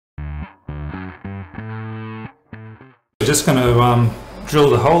We're just going to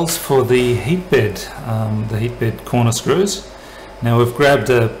drill the holes for the heat bed corner screws. Now we've grabbed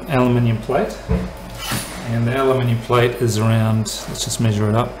an aluminium plate, and the aluminium plate is around, let's just measure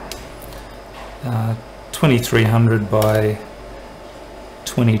it up, 2300 by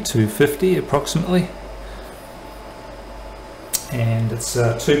 2250 approximately, and it's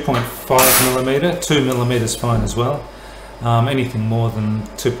 2.5 millimeter. 2 millimeters fine as well. Anything more than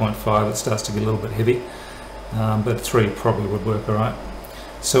 2.5 it starts to get a little bit heavy, but 3 probably would work alright.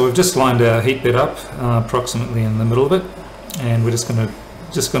 So we've just lined our heat bed up approximately in the middle of it, and we're just going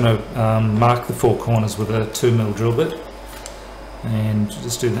to mark the 4 corners with a 2mm drill bit, and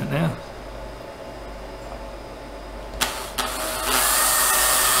just do that now.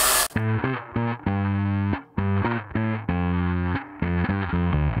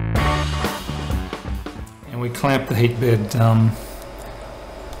 And we clamp the heat bed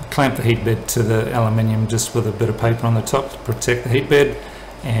to the aluminium just with a bit of paper on the top to protect the heat bed,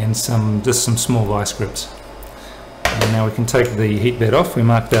 and just some small vice grips. And now we can take the heat bed off. We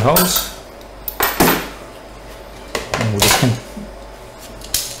marked our holes, and we'll just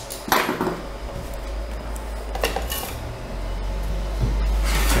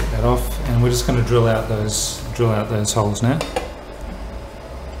take that off, and we're just going to drill out those holes now.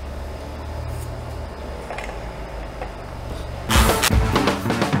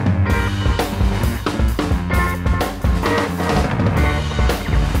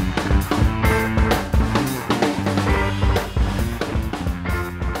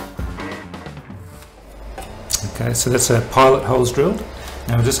 Okay, so that's our pilot holes drilled.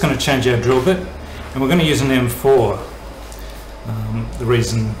 Now we're just going to change our drill bit, and we're going to use an M4. The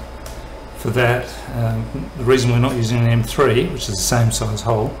reason for that, the reason we're not using an M3, which is the same size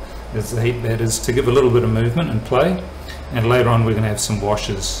hole as the heat bed, is to give a little bit of movement and play, and later on we're going to have some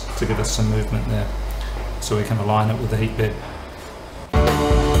washers to give us some movement there, so we can align it with the heat bed.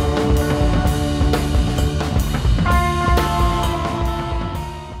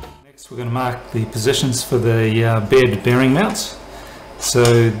 We're going to mark the positions for the bed bearing mounts.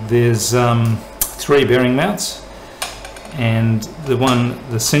 So there's 3 bearing mounts, and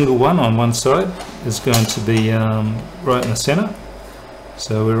the single one on one side is going to be right in the center.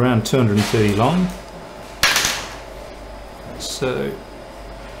 So we're around 230 long. So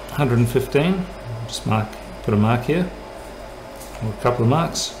 115. Just put a mark here, or a couple of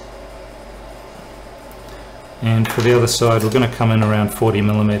marks. And for the other side, we're going to come in around 40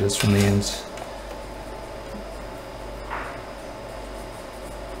 millimeters from the ends.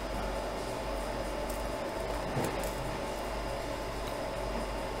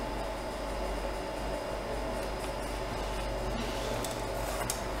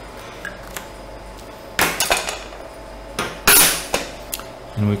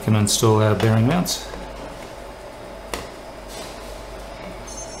 And we can install our bearing mounts.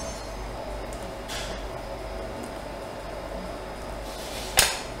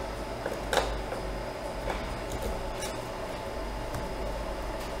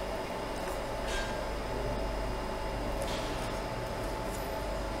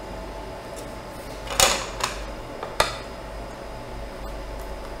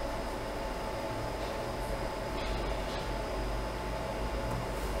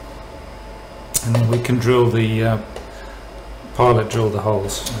 And then we can drill the pilot drill the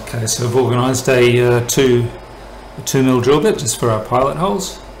holes. Okay, so I've organised a 2mm drill bit just for our pilot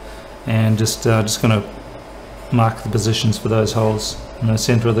holes, and just going to mark the positions for those holes in the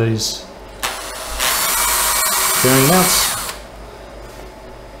centre of these bearing mounts.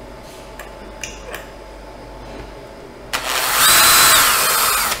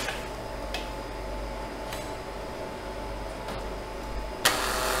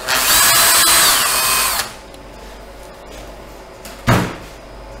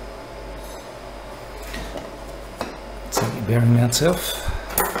 Take the bearing mounts off.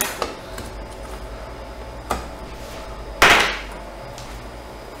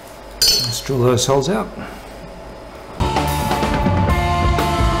 Let's drill those holes out. Now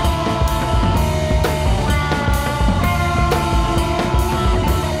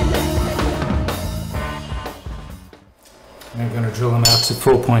we're going to drill them out to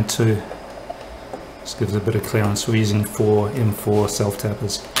 4.2. Just gives a bit of clearance. We're using 4 M4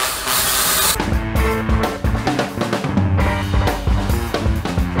 self-tappers.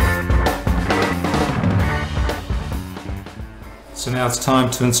 So now it's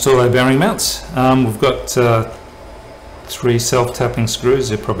time to install our bearing mounts. We've got 3 self-tapping screws.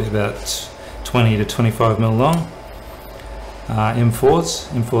 They're probably about 20 to 25mm long.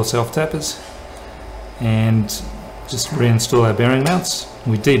 M4 self-tappers. And just reinstall our bearing mounts.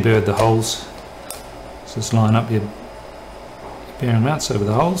 We deburred the holes. So just line up your bearing mounts over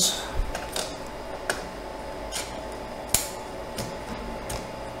the holes.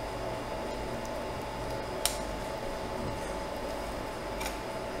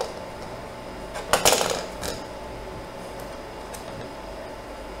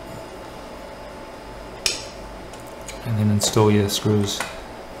 And then install your screws.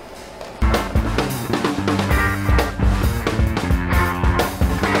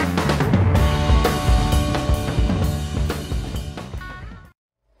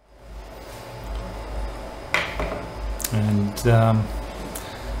 And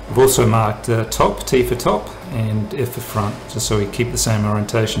I've also marked top, T for top, and F for front, just so we keep the same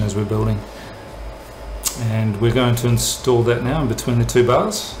orientation as we're building. And we're going to install that now in between the two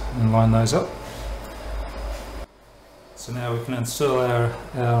bars and line those up. So now we can install our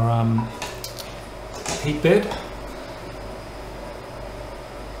heat bed.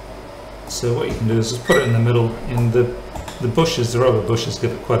 So what you can do is just put it in the middle, and the bushes, the rubber bushes,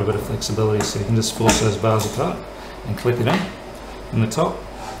 give it quite a bit of flexibility, so you can just force those bars apart and click it in the top,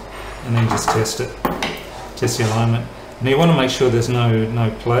 and then just test it, test the alignment. Now you want to make sure there's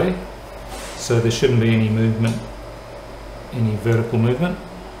no play, so there shouldn't be any movement, any vertical movement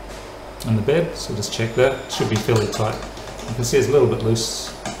on the bed, so just check that. It should be fairly tight. You can see it's a little bit loose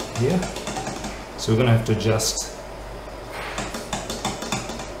here, so we're going to have to adjust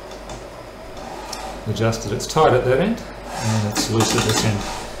it. It's tight at that end and it's loose at this end.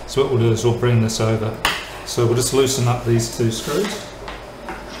 So what we'll do is we'll bring this over. So we'll just loosen up these two screws,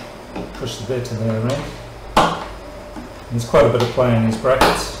 push the bed to the other end. And there's quite a bit of play in these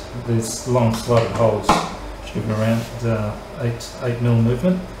brackets. These long slotted holes give around 8mm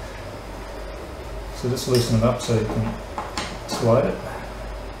movement. So just loosen it up so you can slide it.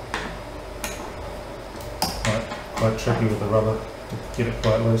 Quite tricky with the rubber to get it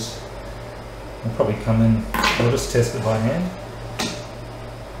quite loose. It'll probably come in. We'll just test it by hand.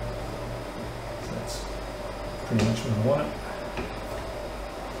 So that's pretty much where I want it.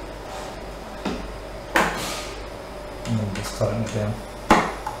 And then just tighten it down.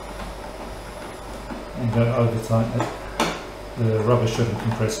 And don't over tighten it. The rubber shouldn't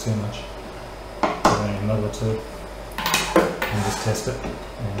compress too much. Only another two. And just test it,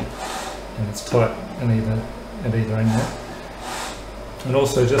 and it's tight at either end there. And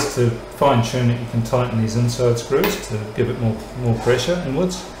also, just to fine tune it, you can tighten these inside screws to give it more pressure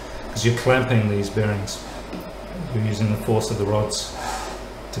inwards, because you're clamping these bearings. You're using the force of the rods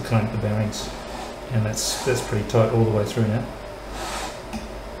to clamp the bearings, and that's pretty tight all the way through now.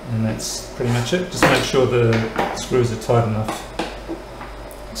 And that's pretty much it. Just make sure the screws are tight enough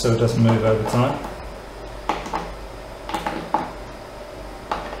so it doesn't move over time.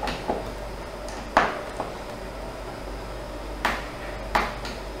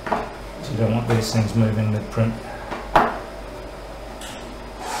 You don't want these things moving mid-print.